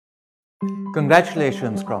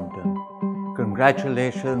Congratulations, Crompton.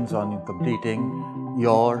 Congratulations on completing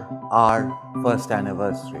our first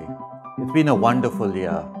anniversary. It's been a wonderful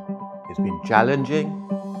year. It's been challenging,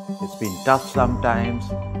 it's been tough sometimes,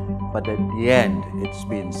 but at the end, it's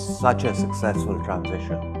been such a successful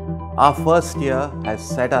transition. Our first year has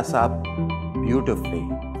set us up beautifully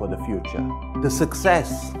for the future. The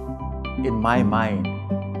success, in my mind,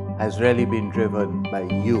 has really been driven by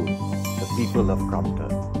you, the people of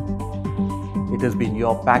Crompton. It has been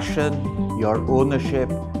your passion, your ownership,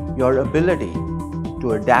 your ability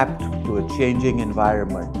to adapt to a changing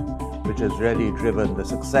environment, which has really driven the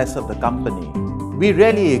success of the company. We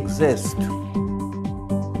really exist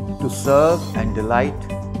to serve and delight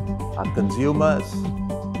our consumers,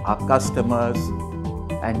 our customers,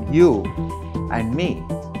 and you and me,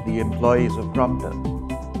 the employees of Crompton.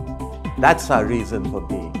 That's our reason for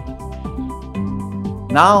being.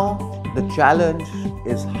 Now, the challenge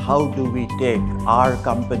is how do we take our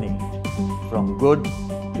company from good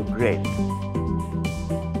to great.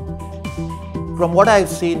 From what I've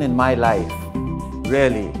seen in my life,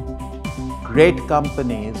 really, great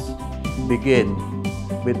companies begin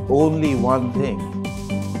with only one thing,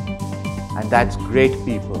 and that's great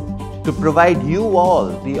people. To provide you all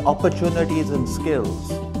the opportunities and skills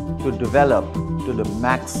to develop to the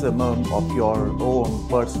maximum of your own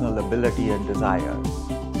personal ability and desires.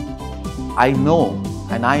 I know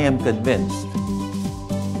and I am convinced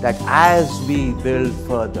that as we build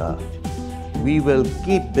further, we will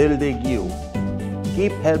keep building you,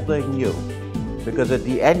 keep helping you, because at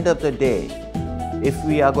the end of the day, if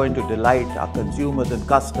we are going to delight our consumers and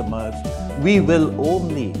customers, we will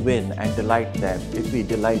only win and delight them if we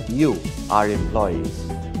delight you, our employees.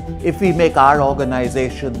 If we make our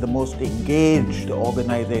organization the most engaged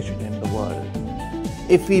organization in the world,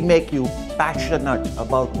 if we make you passionate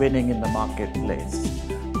about winning in the marketplace,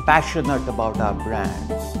 passionate about our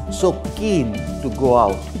brands, so keen to go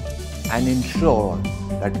out and ensure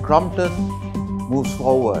that Crompton moves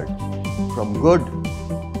forward from good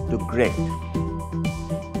to great.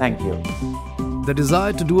 Thank you. The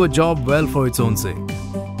desire to do a job well for its own sake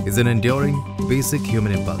is an enduring, basic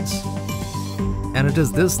human impulse. And it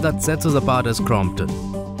is this that sets us apart as Crompton.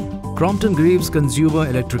 Crompton Greaves Consumer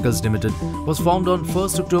Electricals Limited was formed on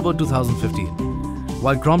 1st October 2015,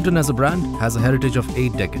 while Crompton as a brand has a heritage of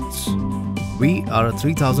 8 decades. We are a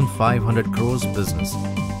 3,500 crores business,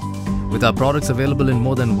 with our products available in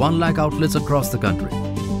more than 1 lakh outlets across the country.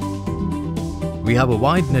 We have a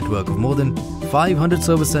wide network of more than 500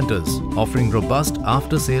 service centers offering robust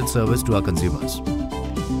after-sales service to our consumers.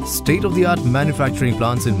 State-of-the-art manufacturing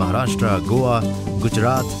plants in Maharashtra, Goa,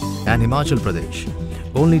 Gujarat and Himachal Pradesh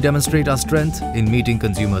only demonstrate our strength in meeting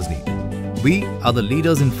consumers' needs. We are the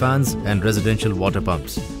leaders in fans and residential water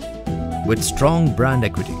pumps with strong brand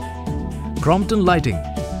equity. Crompton Lighting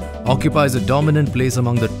occupies a dominant place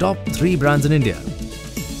among the top 3 brands in India.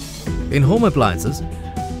 In home appliances,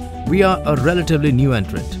 we are a relatively new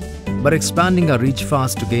entrant, but expanding our reach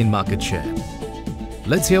fast to gain market share.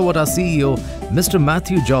 Let's hear what our CEO, Mr.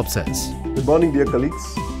 Matthew Job says. Good morning, dear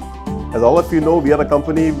colleagues. As all of you know, we are a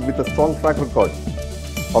company with a strong track record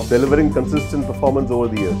of delivering consistent performance over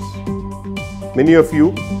the years. Many of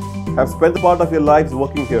you have spent a part of your lives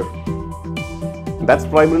working here. And that's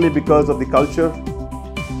primarily because of the culture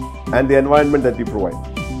and the environment that we provide.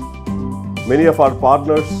 Many of our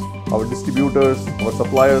partners, our distributors, our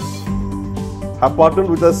suppliers have partnered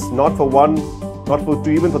with us not for 1, not for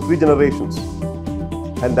 2, even for 3 generations.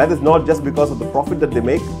 And that is not just because of the profit that they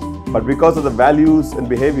make, but because of the values and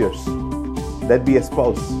behaviors that we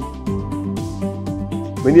espouse.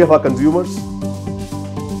 Many of our consumers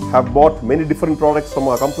have bought many different products from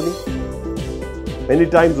our company many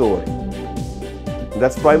times over. And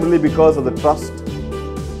that's primarily because of the trust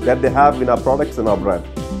that they have in our products and our brand.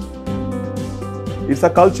 It's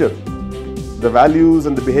a culture, the values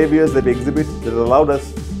and the behaviors that we exhibit that allowed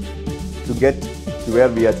us to get to where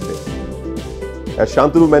we are today. As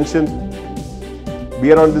Shantanu mentioned,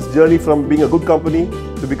 we are on this journey from being a good company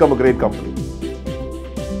to become a great company.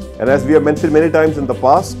 And as we have mentioned many times in the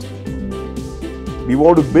past, we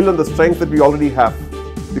want to build on the strength that we already have.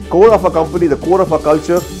 The core of our company, the core of our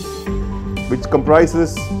culture, which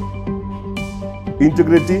comprises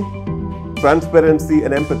integrity, transparency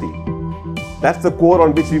and empathy. That's the core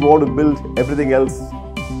on which we want to build everything else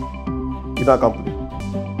in our company.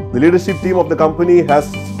 The leadership team of the company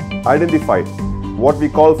has identified what we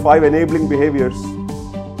call 5 enabling behaviors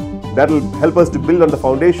that will help us to build on the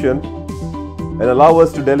foundation and allow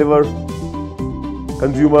us to deliver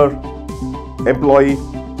consumer, employee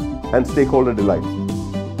and stakeholder delight.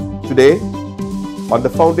 Today, on the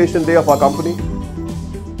foundation day of our company,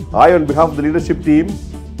 I, on behalf of the leadership team,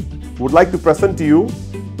 would like to present to you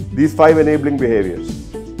these 5 enabling behaviors.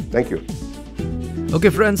 Thank you. Okay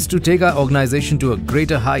friends, to take our organization to a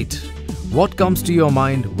greater height, what comes to your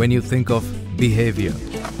mind when you think of behavior?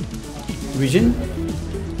 Vision,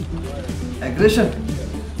 aggression,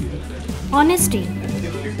 honesty,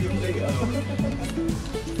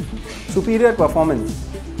 superior performance,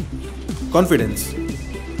 confidence,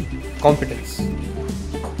 competence,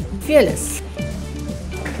 fearless,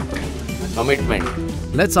 commitment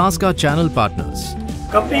Let's ask our channel partners.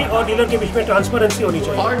 Company और dealer के बीच में transparency होनी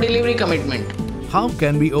चाहिए और delivery commitment How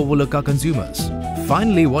can we overlook our consumers?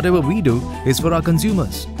 Finally, whatever we do is for our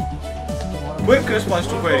consumers. quick response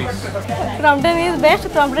to queries, CROMPTON is best,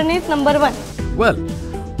 CROMPTON is number 1. Well,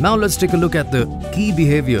 now let's take a look at the key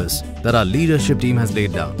behaviors that our leadership team has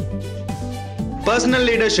laid down. personal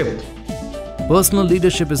leadership, Personal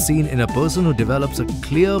leadership is seen in a person who develops a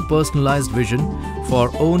clear personalized vision for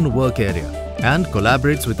own work area and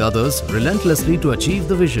collaborates with others relentlessly to achieve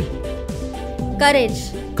the vision. Courage,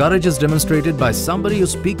 Courage is demonstrated by somebody who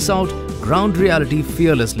speaks out ground reality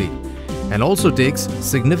fearlessly and also takes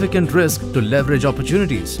significant risk to leverage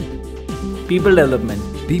opportunities. people development,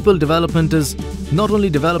 People development is not only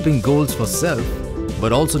developing goals for self,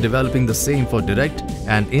 but also developing the same for direct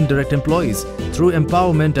and indirect employees through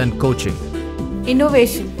empowerment and coaching.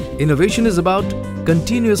 innovation, Innovation is about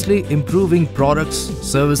continuously improving products,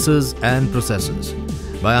 services, and processes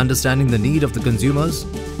by understanding the need of the consumers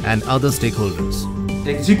and other stakeholders.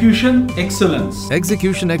 Execution excellence.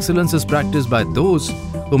 Execution excellence is practiced by those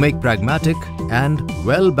who make pragmatic and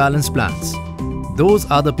well-balanced plans. Those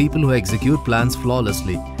are the people who execute plans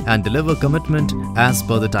flawlessly and deliver commitment as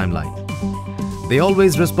per the timeline. They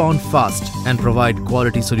always respond fast and provide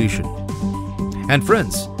quality solution. And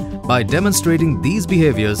friends, by demonstrating these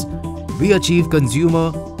behaviors, we achieve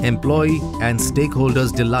consumer, employee, and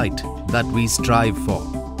stakeholders' delight that we strive for.